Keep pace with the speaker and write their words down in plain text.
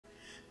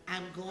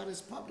And God has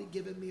probably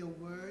given me a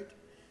word,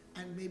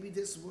 and maybe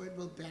this word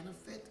will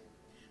benefit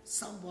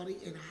somebody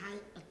in high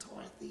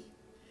authority,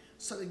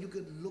 so that you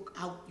can look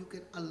out, you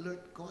can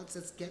alert. God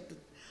says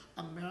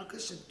America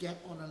should get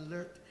on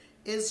alert.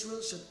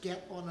 Israel should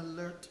get on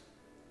alert.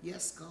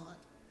 Yes, God.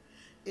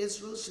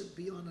 Israel should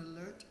be on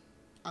alert.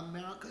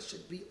 America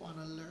should be on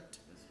alert.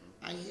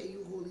 I hear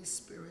you, Holy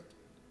Spirit.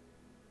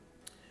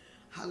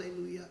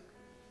 Hallelujah.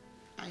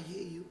 I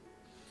hear you.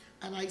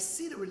 And I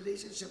see the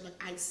relationship,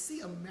 like I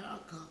see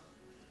America,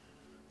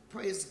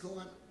 praise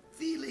God,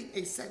 feeling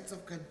a sense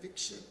of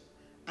conviction,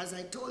 as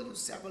I told you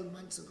several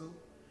months ago.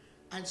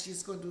 And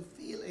she's going to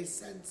feel a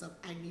sense of,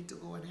 I need to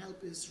go and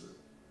help Israel.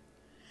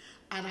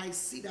 And I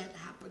see that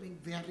happening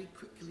very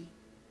quickly.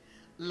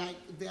 Like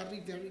very,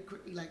 very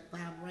quickly, like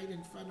bam, right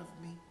in front of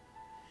me.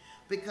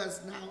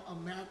 Because now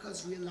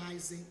America's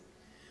realizing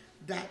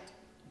that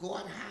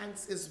God's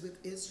hands is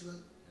with Israel.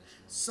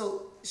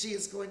 So she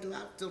is going to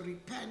have to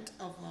repent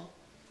of her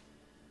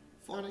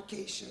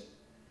fornication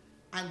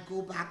and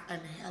go back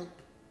and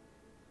help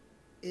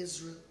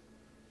Israel,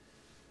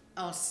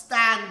 or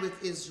stand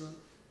with Israel.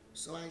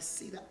 So I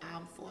see the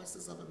armed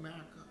forces of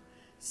America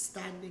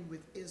standing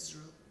with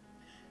Israel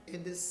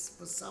in this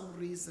for some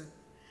reason.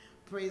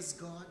 Praise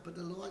God. But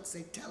the Lord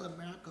say, tell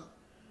America,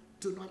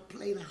 do not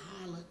play the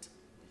harlot.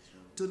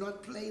 Do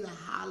not play the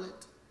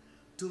harlot.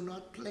 Do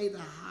not play the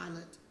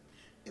harlot.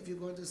 If you're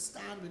going to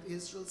stand with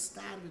Israel,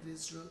 stand with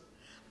Israel.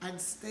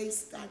 And stay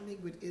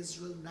standing with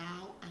Israel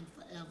now and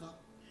forever.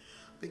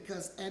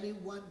 Because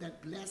anyone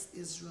that bless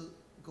Israel,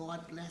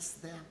 God bless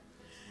them.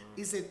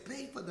 He said,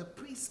 pray for the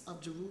priests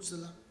of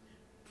Jerusalem.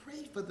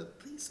 Pray for the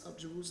priests of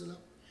Jerusalem.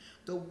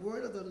 The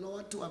word of the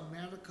Lord to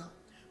America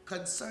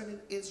concerning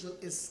Israel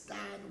is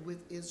stand with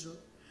Israel.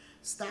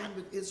 Stand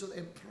with Israel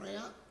in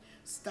prayer.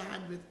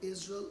 Stand with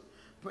Israel,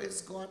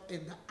 praise God,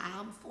 in the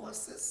armed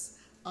forces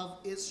of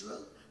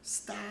Israel.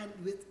 Stand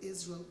with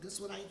Israel. This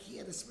is what I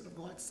hear the Spirit of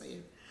God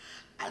saying.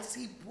 As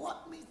he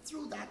brought me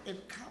through that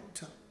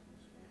encounter,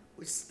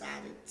 which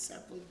started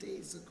several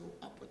days ago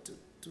up to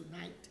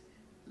tonight,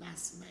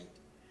 last night,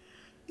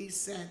 he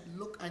said,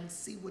 look and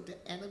see what the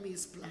enemy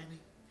is planning.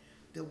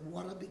 The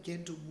water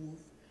began to move.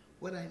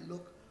 When I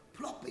look,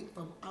 plopping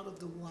from out of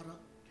the water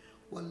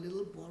were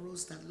little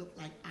burrows that looked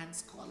like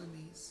ants'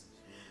 colonies.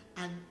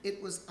 And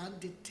it was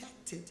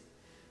undetected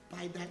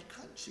by that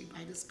country,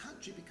 by this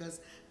country,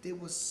 because they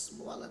were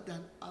smaller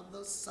than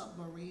other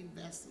submarine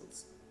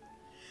vessels.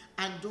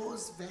 And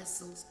those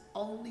vessels,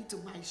 only to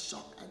my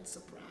shock and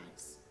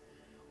surprise,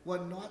 were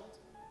not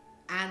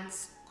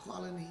ants'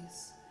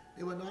 colonies.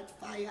 They were not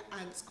fire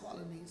ants'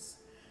 colonies.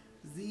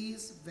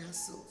 These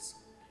vessels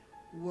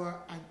were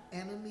an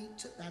enemy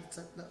to that.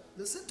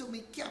 Listen to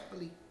me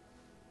carefully.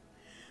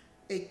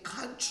 A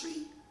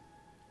country,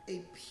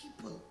 a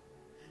people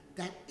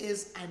that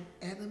is an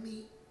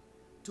enemy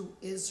to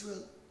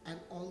Israel and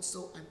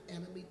also an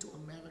enemy to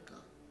America.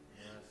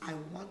 Yes. I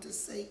want to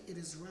say it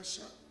is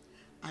Russia.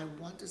 I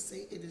want to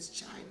say it is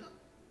China.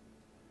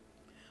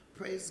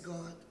 Praise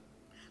God.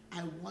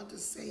 I want to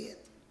say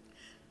it.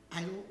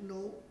 I don't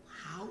know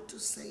how to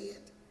say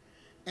it,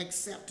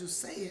 except to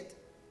say it,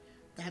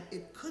 that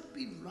it could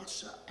be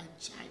Russia and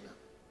China,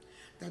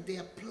 that they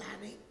are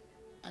planning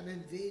an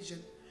invasion.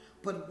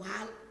 But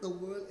while the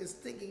world is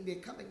thinking they're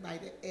coming by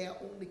the air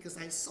only, because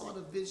I saw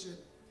the vision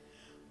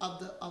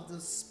of the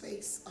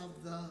space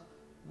of the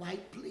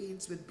white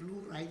planes with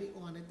blue writing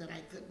on it that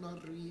I could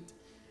not read.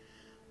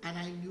 And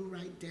I knew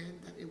right then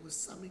that it was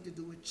something to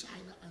do with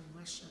China and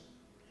Russia.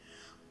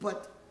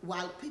 But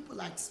while people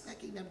are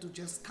expecting them to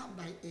just come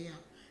by air,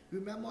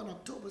 remember on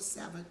October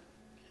 7th,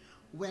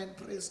 when,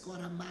 praise God,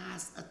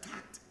 Hamas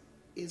attacked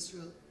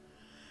Israel,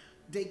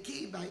 they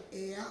came by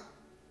air,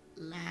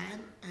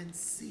 land, and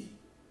sea.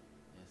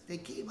 Yes. They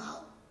came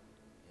out.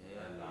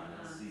 Air,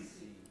 land, and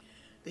sea.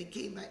 They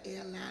came by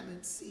air, land,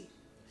 and sea.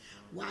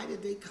 Why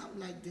did they come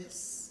like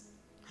this?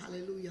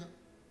 Hallelujah.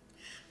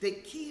 They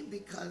came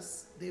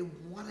because they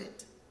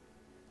wanted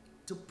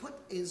to put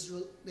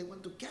Israel, they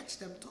want to catch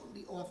them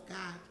totally off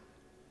guard.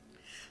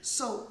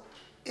 So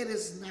it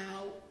is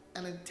now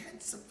an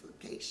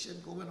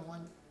intensification going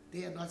on.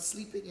 They are not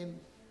sleeping in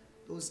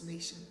those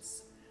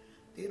nations.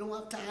 They don't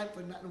have time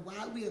for nothing.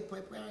 While we are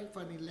preparing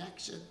for an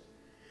election,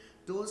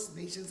 those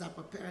nations are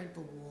preparing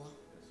for war.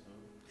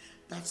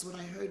 That's what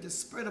I heard the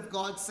Spirit of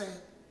God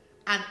said.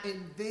 An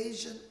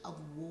invasion of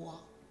war.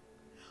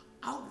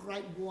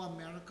 Outright war,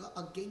 America,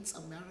 against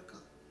America.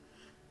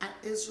 And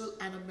Israel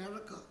and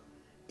America.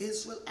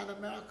 Israel and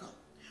America.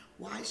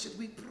 Why should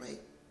we pray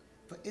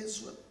for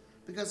Israel?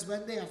 Because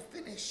when they are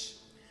finished,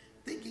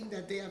 thinking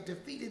that they have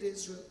defeated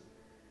Israel,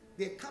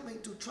 they're coming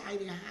to try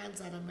their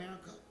hands at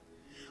America.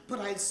 But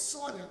I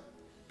saw them,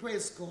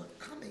 praise God,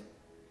 coming.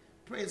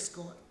 Praise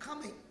God,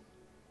 coming.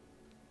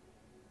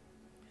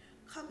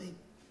 Coming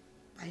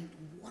by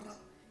water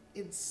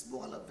in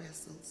smaller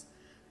vessels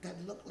that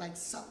look like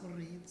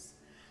submarines.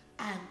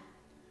 And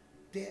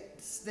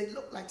they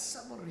look like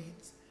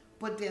submarines,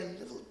 but they're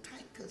little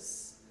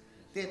tankers.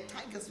 They're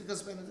tankers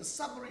because when the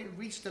submarine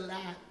reached the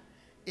land,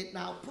 it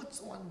now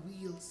puts on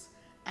wheels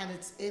and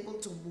it's able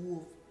to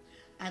move,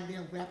 and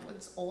their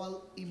weapons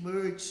all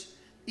emerge.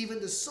 Even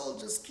the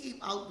soldiers came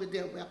out with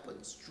their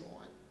weapons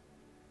drawn,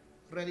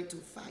 ready to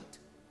fight.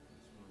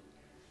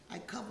 I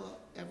cover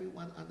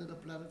everyone under the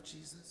blood of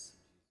Jesus.